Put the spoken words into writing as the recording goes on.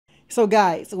So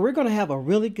guys, we're going to have a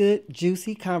really good,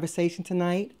 juicy conversation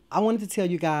tonight. I wanted to tell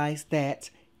you guys that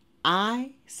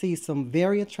I see some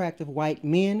very attractive white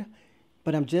men,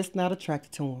 but I'm just not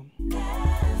attracted to them.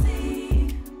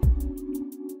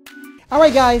 All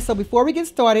right, guys, so before we get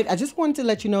started, I just wanted to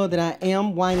let you know that I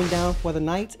am winding down for the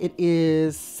night. It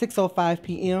is 6:05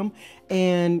 p.m.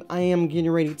 and I am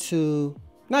getting ready to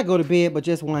not go to bed, but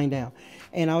just wind down.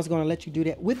 And I was going to let you do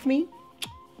that with me.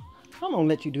 I'm gonna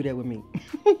let you do that with me.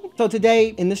 So today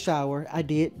in the shower, I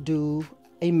did do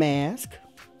a mask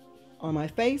on my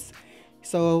face.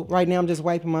 So right now I'm just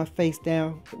wiping my face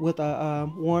down with a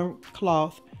warm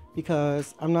cloth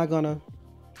because I'm not gonna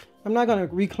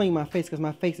re-clean my face because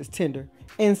my face is tender.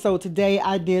 And so today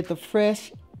I did the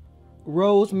Fresh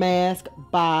Rose Mask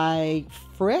by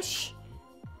Fresh.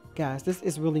 Guys, this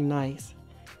is really nice.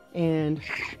 And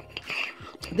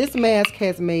this mask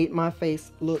has made my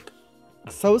face look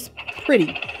so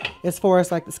pretty as far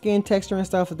as like the skin texture and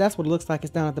stuff. So that's what it looks like. It's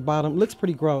down at the bottom. It looks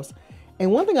pretty gross.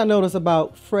 And one thing I noticed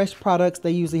about Fresh products, they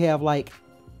usually have like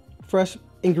fresh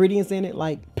ingredients in it,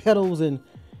 like petals and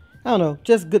I don't know,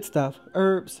 just good stuff,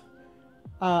 herbs.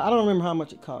 I don't remember how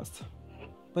much it costs,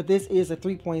 but this is a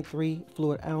 3.3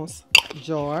 fluid ounce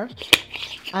jar.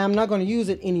 I'm not going to use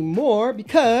it anymore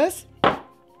because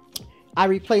I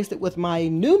replaced it with my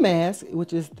new mask,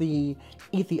 which is the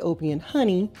Ethiopian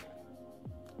honey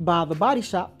by the Body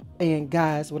Shop. And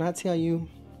guys, when I tell you,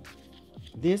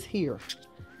 this here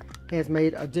has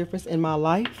made a difference in my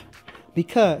life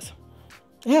because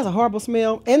it has a horrible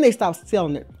smell and they stopped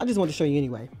selling it. I just wanted to show you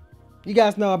anyway. You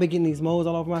guys know I've been getting these moles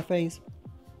all over my face,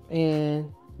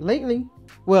 and lately,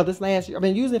 well, this last year, I've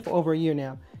been using it for over a year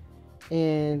now.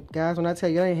 And guys, when I tell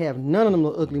you, I didn't have none of them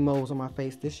little ugly moles on my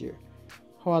face this year.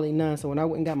 Hardly none. So when I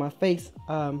went and got my face,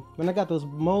 when I got those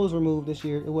moles removed this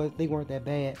year, they weren't that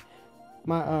bad.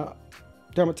 My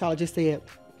dermatologist said,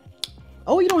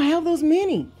 "Oh, you don't have those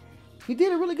many. You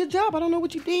did a really good job. I don't know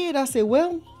what you did." I said,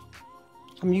 "Well,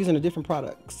 I'm using a different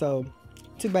product. So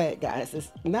too bad, guys.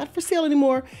 It's not for sale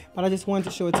anymore, but I just wanted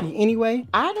to show it to you anyway."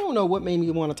 I don't know what made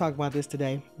me want to talk about this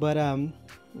today, but let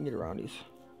me get around these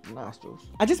nostrils.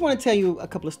 I just want to tell you a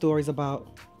couple of stories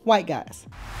about white guys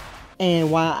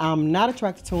and why I'm not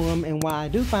attracted to them and why I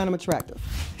do find them attractive.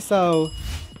 So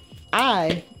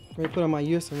I'm going to put on my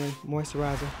Eucerine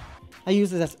moisturizer. I use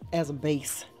this as a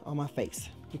base on my face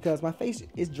because my face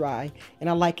is dry and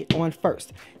I like it on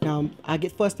first. Now, I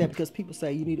get fussed at because people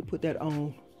say you need to put that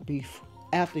on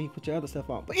after you put your other stuff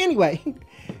on. But anyway,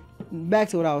 back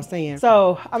to what I was saying.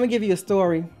 So I'm going to give you a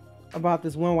story about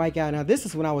this one white guy. Now, this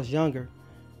is when I was younger,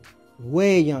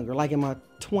 way younger, like in my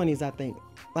 20s, I think,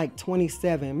 like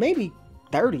 27, maybe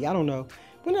 30, I don't know.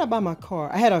 When did I buy my car?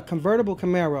 I had a convertible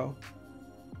Camaro,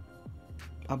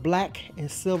 a black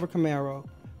and silver Camaro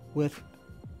with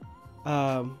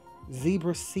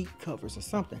zebra seat covers or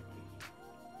something.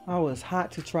 I was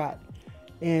hot to trot,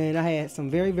 and I had some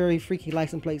very, very freaky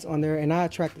license plates on there, and I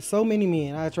attracted so many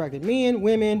men. I attracted men,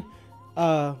 women,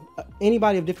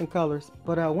 anybody of different colors.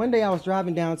 But one day I was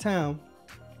driving downtown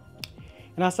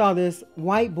and I saw this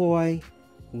white boy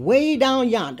way down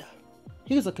yonder.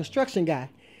 He was a construction guy.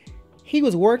 He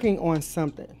was working on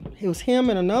something. It was him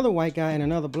and another white guy and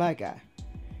another black guy.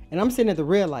 And I'm sitting at the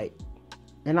red light,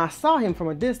 and I saw him from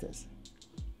a distance.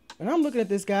 And I'm looking at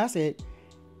this guy. I said,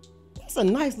 "That's a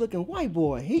nice looking white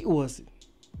boy." He was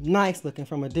nice looking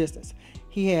from a distance.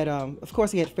 He had, of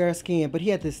course, he had fair skin, but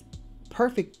he had this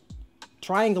perfect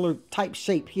triangular type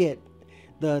shape. He had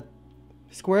the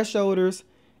square shoulders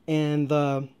and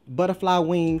the butterfly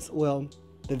wings. Well,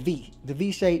 the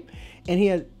V shape. And he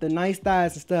had the nice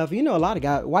thighs and stuff. You know, a lot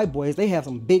of white boys, they have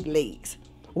some big legs.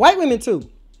 White women too.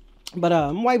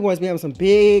 But white boys be having some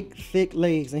big, thick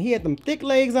legs. And he had them thick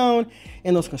legs on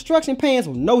and those construction pants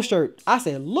with no shirt. I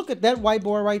said, "Look at that white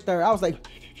boy right there." I was like,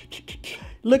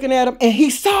 looking at him. And he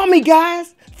saw me,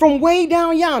 guys, from way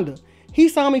down yonder. He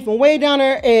saw me from way down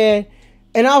there.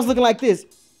 And I was looking like this.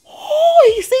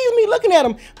 Oh, he sees me looking at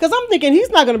him. Because I'm thinking he's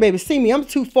not going to be able to see me. I'm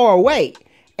too far away.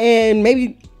 And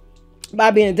maybe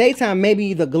by being daytime,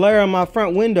 maybe the glare on my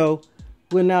front window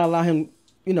would not allow him,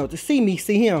 you know, to see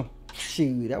him.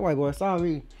 Shoot, that white boy saw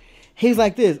me. He's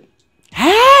like this,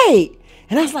 "Hey!"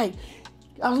 And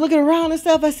I was looking around and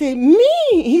stuff. I said, "Me?"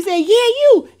 He said, "Yeah,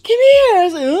 you. Come here." I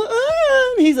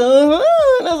said, He said,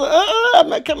 And I said, I'm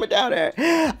not coming down there.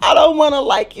 I don't want to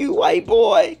like you, white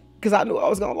boy. Because I knew I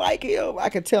was going to like him. I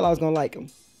could tell I was going to like him.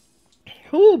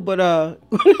 Ooh, but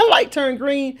when the light turned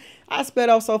green, I sped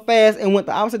off so fast and went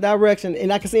the opposite direction.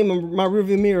 And I could see him in my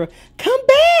rearview mirror. "Come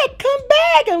back, come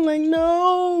back." I'm like,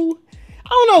 no.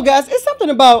 I don't know, guys. It's something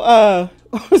about,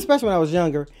 especially when I was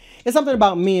younger, it's something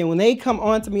about men. When they come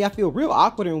on to me, I feel real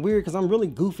awkward and weird because I'm really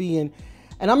goofy and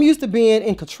I'm used to being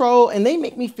in control, and they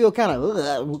make me feel kind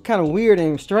of weird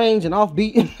and strange and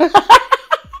offbeat.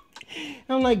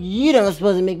 I'm like, you don't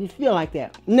supposed to make me feel like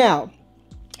that. Now,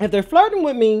 if they're flirting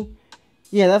with me,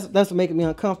 yeah, that's making me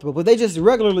uncomfortable. But they just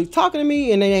regularly talking to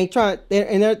me, and they ain't trying,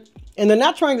 and they're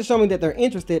not trying to show me that they're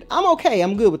interested. I'm okay.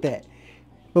 I'm good with that.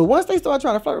 But once they start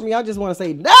trying to flirt with me, I just want to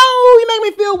say, no, you make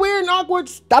me feel weird and awkward.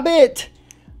 Stop it.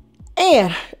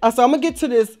 And so I'm gonna get to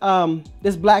this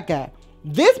this black guy.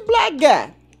 This black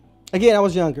guy, again, I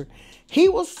was younger. He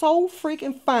was so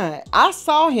freaking fine. I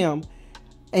saw him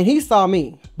and he saw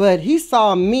me, but he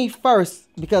saw me first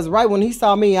because right when he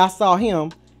saw me, I saw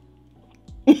him.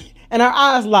 And our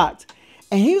eyes locked.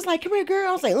 And he was like, come here, girl.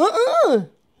 I was like,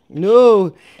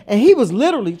 no. And he was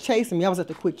literally chasing me. I was at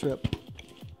the Quick Trip,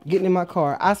 getting in my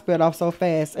car. I sped off so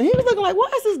fast. And he was looking like,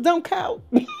 why is this dumb cow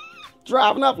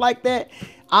driving up like that?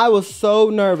 I was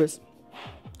so nervous.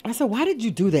 I said, why did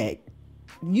you do that?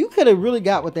 You could have really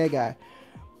got with that guy.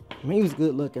 I mean, he was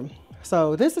good looking.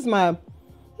 So this is my,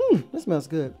 this smells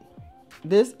good.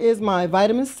 This is my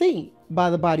vitamin C by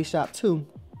The Body Shop too.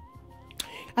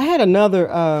 I had another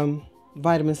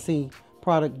vitamin C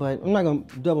product, but I'm not going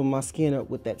to double my skin up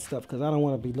with that stuff because I don't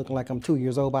want to be looking like I'm 2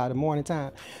 years old by the morning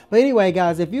time. But anyway,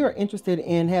 guys, if you're interested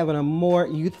in having a more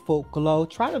youthful glow,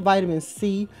 try the vitamin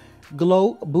C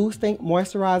Glow Boosting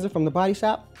Moisturizer from The Body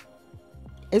Shop.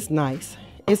 It's nice.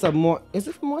 It's a more, is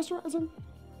it a moisturizer?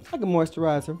 It's like a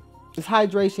moisturizer. It's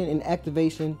hydration and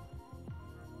activation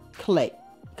clay.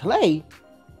 Clay?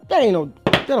 That ain't no,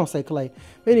 that don't say clay.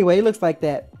 But anyway, it looks like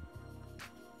that.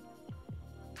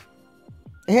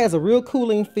 It has a real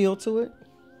cooling feel to it.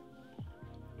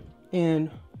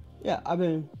 And yeah, I've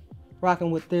been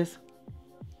rocking with this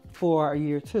for a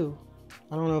year too.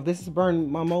 I don't know if this is burning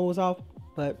my moles off,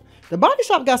 but The Body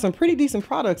Shop got some pretty decent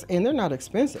products and they're not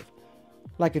expensive.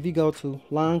 Like if you go to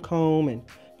Lancome and,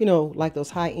 you know, like those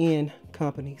high-end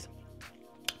companies.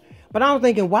 But I'm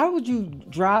thinking, why would you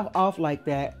drive off like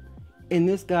that and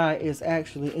this guy is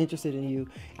actually interested in you?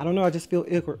 I don't know. I just feel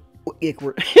awkward.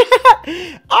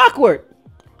 Awkward.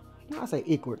 I say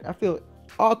awkward. I feel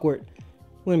awkward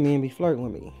when men be flirting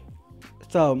with me.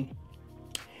 So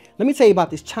let me tell you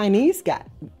about this Chinese guy.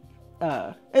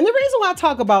 And the reason why I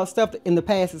talk about stuff in the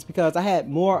past is because I had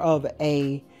more of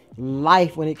a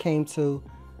life when it came to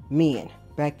men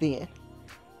back then.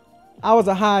 I was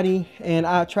a hottie and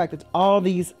I attracted all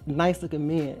these nice looking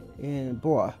men, and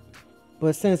boy,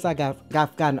 but since I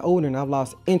gotten older and I've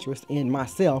lost interest in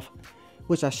myself,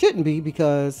 which I shouldn't be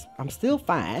because I'm still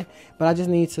fine, but I just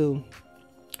need to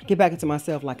get back into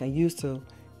myself like I used to.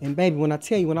 And baby, when I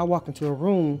tell you, when I walk into a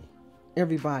room,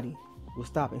 everybody will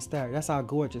stop and stare. That's how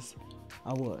gorgeous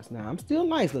I was. Now, I'm still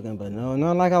nice looking, but no,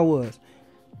 not like I was.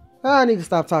 I need to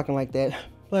stop talking like that,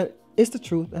 but it's the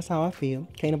truth. That's how I feel.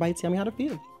 Can't nobody tell me how to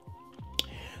feel.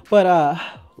 But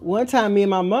one time, me and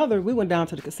my mother, we went down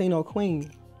to the Casino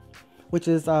Queen, which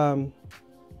is a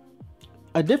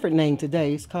different name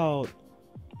today. It's called,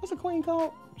 what's the Queen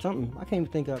called? Something. I can't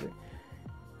even think of it.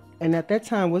 And at that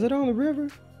time, was it on the river?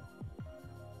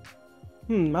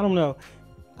 I don't know.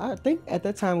 I think at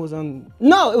that time it was on,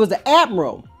 no, it was the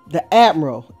Admiral. The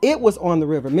Admiral. It was on the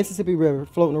river, Mississippi River,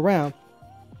 floating around.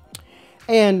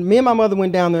 And me and my mother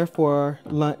went down there for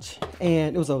lunch,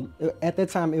 and it was at that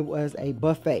time it was a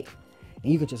buffet,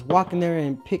 and you could just walk in there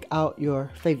and pick out your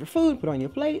favorite food, put on your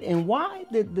plate. And why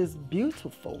did this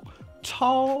beautiful,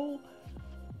 tall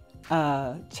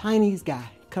Chinese guy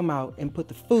come out and put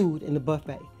the food in the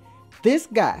buffet? This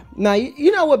guy. Now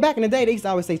you know what? Back in the day, they used to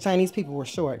always say Chinese people were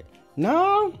short.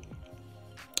 No,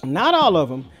 not all of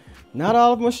them. Not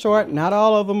all of them are short. Not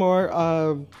all of them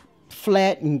are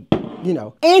flat and, you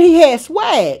know, and he had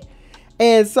swag.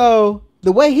 And so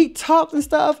the way he talked and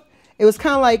stuff, it was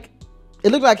kind of like,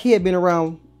 it looked like he had been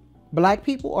around black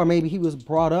people, or maybe he was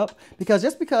brought up, because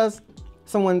just because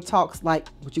someone talks like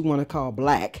what you want to call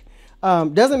black,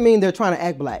 doesn't mean they're trying to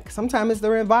act black. Sometimes it's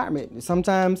their environment.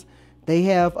 Sometimes they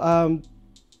have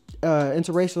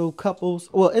interracial couples,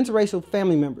 well, interracial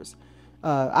family members.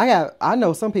 I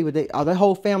know some people, their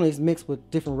whole family is mixed with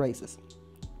different races.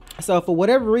 So for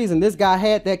whatever reason, this guy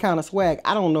had that kind of swag.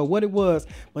 I don't know what it was,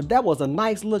 but that was a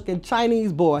nice looking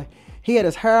Chinese boy. He had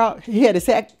his hair out, he had his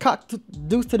hat cocked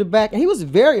deuce to the back, and he was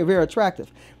very, very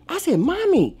attractive. I said,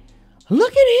 Mommy,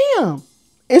 look at him.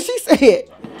 And she said,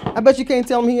 I bet you can't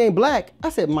tell him he ain't black. I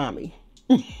said, Mommy,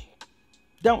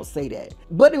 don't say that.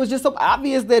 But it was just so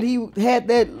obvious that he had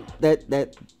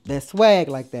that swag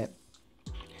like that.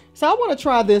 So I want to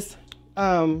try this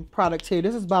product here.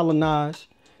 This is by Laneige.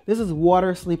 This is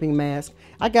water sleeping mask.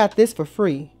 I got this for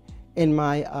free in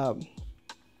my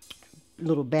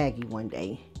little baggie one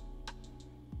day.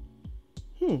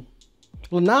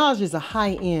 Laneige is a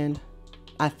high-end,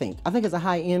 I think it's a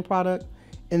high-end product.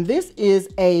 And this is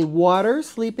a water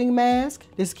sleeping mask.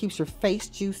 This keeps your face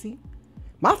juicy.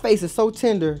 My face is so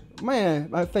tender. Man,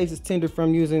 my face is tender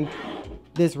from using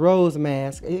this rose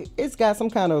mask. It's got some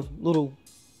kind of little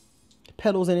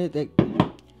petals in it that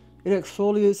it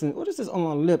exfoliates. And what is this on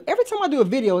my lip? Every time I do a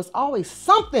video, it's always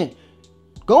something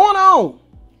going on.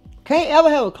 Can't ever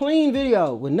have a clean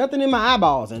video with nothing in my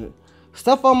eyeballs and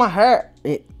stuff on my hair,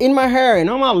 in my hair and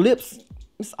on my lips.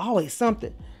 It's always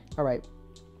something. All right.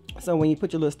 So when you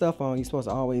put your little stuff on, you're supposed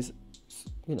to always,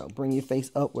 you know, bring your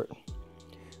face upward.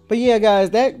 But yeah, guys,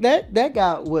 that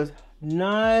guy was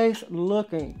nice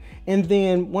looking. And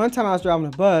then one time I was driving a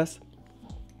bus.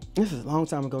 This is a long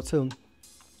time ago too.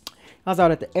 I was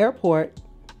out at the airport,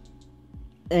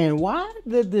 and why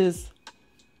did this?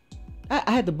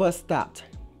 I had the bus stopped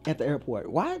at the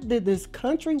airport. Why did this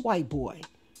country white boy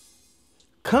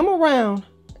come around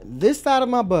this side of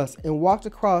my bus and walked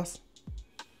across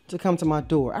to come to my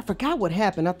door? I forgot what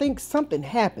happened. I think something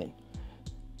happened,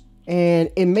 and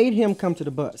it made him come to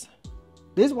the bus.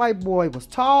 This white boy was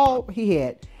tall. He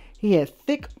had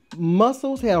thick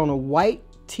muscles. He had on a white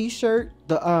t-shirt.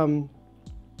 The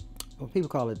well, people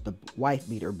call it the wife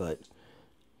beater, but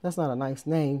that's not a nice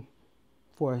name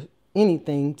for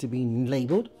anything to be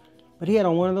labeled. But he had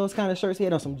on one of those kind of shirts. He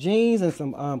had on some jeans and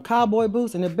some cowboy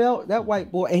boots and a belt. That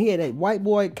white boy, and he had that white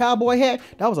boy cowboy hat.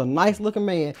 That was a nice looking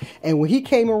man. And when he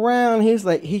came around, he was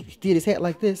like, he did his hat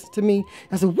like this to me.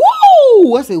 I said,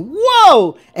 whoa! I said,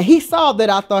 whoa! And he saw that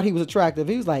I thought he was attractive.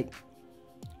 He was like,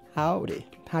 howdy,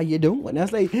 how you doing? And I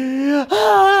was like,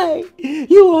 hi,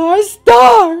 you are a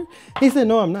star. He said,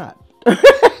 no, I'm not.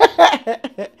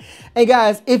 Hey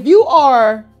guys, if you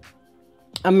are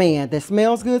a man that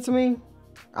smells good to me,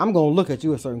 I'm going to look at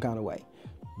you a certain kind of way.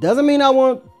 Doesn't mean I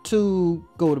want to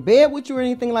go to bed with you or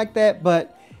anything like that.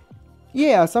 But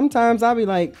yeah, sometimes I'll be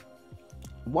like,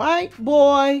 white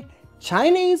boy,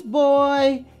 Chinese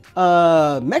boy,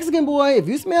 Mexican boy, if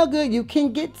you smell good, you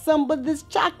can get some of this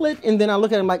chocolate. And then I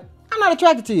look at him like, I'm not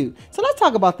attracted to you. So let's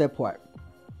talk about that part.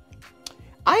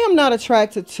 I am not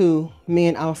attracted to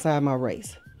men outside my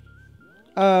race.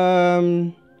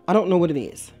 I don't know what it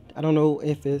is. I don't know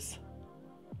if it's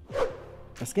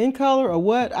a skin color or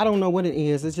what. I don't know what it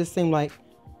is. It just seemed like,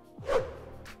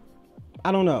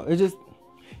 I don't know.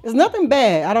 It's nothing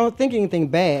bad. I don't think anything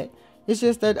bad. It's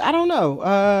just that, I don't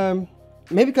know.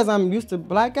 Maybe because I'm used to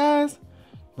black guys.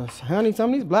 But honey, some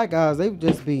of these black guys, they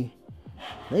be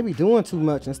doing too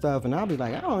much and stuff. And I'll be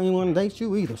like, I don't even want to date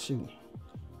you either. Shoot.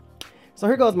 So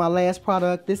here goes my last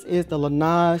product. This is the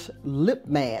Laneige lip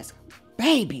mask.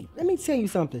 Baby, let me tell you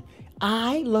something.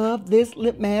 I love this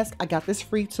lip mask. I got this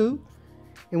free too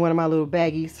in one of my little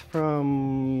baggies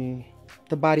from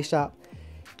the Body Shop.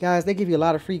 Guys, they give you a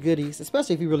lot of free goodies,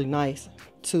 especially if you're really nice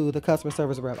to the customer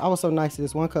service rep. I was so nice to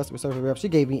this one customer service rep. She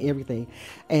gave me everything.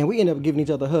 And we ended up giving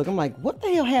each other a hug. I'm like, what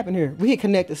the hell happened here? We had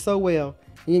connected so well.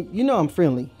 You know I'm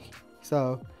friendly.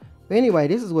 So, but anyway,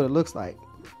 this is what it looks like.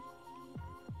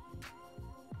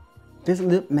 This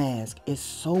lip mask is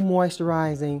so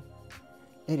moisturizing.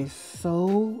 It is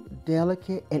so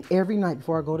delicate. And every night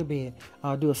before I go to bed,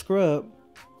 I'll do a scrub.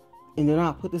 And then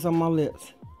I'll put this on my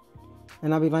lips.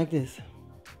 And I'll be like this.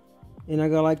 And I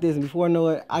go like this. And before I know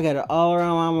it, I got it all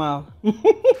around my mouth.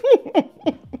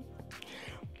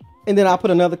 And then I'll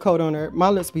put another coat on there. My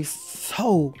lips be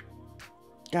so...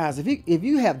 Guys, if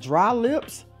you have dry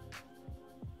lips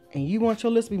and you want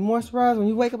your lips to be moisturized when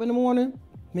you wake up in the morning,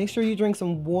 make sure you drink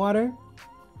some water.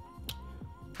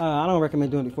 I don't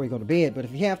recommend doing it before you go to bed, but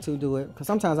if you have to, do it. Because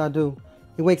sometimes I do.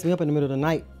 It wakes me up in the middle of the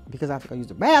night because I have to go use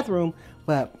the bathroom.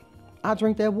 But I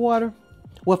drink that water.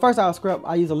 Well, first I'll scrub.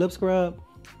 I use a lip scrub.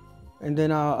 And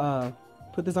then I'll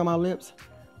put this on my lips.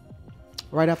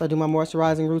 Right after I do my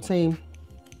moisturizing routine.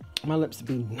 My lips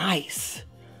be nice.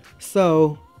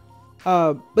 So,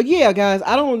 but yeah, guys,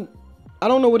 I don't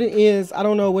know what it is. I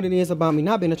don't know what it is about me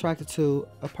not being attracted to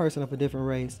a person of a different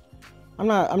race. I'm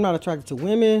not attracted to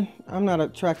women. I'm not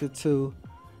attracted to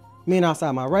men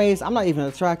outside my race. I'm not even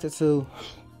attracted to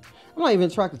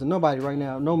nobody right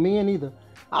now. No men either.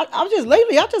 I've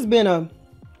just been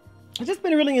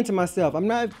really into myself. I'm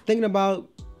not thinking about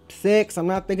sex. I'm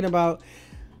not thinking about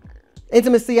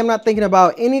intimacy. I'm not thinking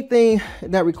about anything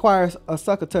that requires a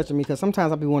sucker touching me, because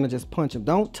sometimes I be wanting to just punch him.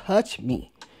 Don't touch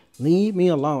me. Leave me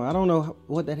alone. I don't know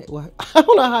I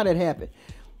don't know how that happened.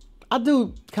 I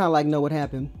do kind of like know what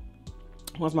happened.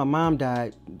 Once my mom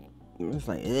died, it's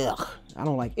like, ugh, I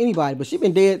don't like anybody. But she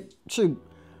been dead, shoot,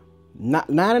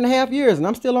 9.5 years, and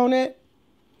I'm still on that.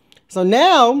 So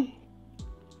now,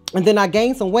 And then I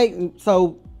gained some weight, and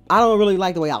so I don't really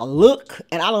like the way I look,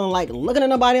 and I don't like looking at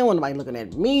nobody. I don't want nobody looking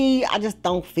at me. I just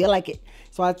don't feel like it.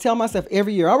 So I tell myself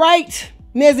every year, all right,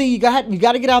 Nezi, you got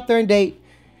to get out there and date.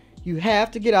 You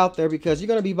have to get out there because you're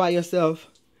going to be by yourself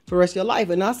for the rest of your life.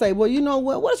 And I say, well, you know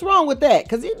what? What's wrong with that?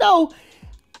 Because, you know,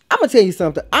 I'm going to tell you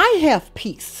something. I have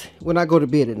peace when I go to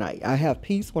bed at night. I have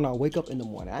peace when I wake up in the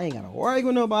morning. I ain't got to worry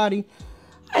with nobody.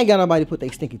 I ain't got nobody put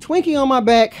their stinky Twinkie on my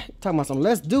back. Talking about something,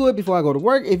 let's do it before I go to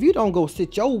work. If you don't go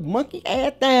sit your monkey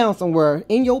ass down somewhere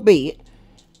in your bed,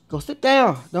 go sit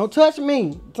down. Don't touch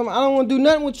me. I don't want to do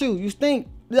nothing with you. You stink.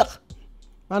 Ugh.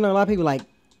 I know a lot of people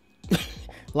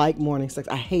like morning sex.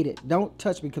 I hate it. Don't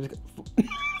touch me because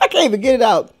I can't even get it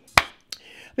out.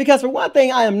 Because for one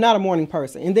thing, I am not a morning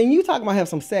person. And then you talking about have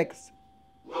some sex.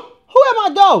 Who at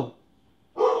my door?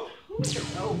 Who's at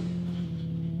the door?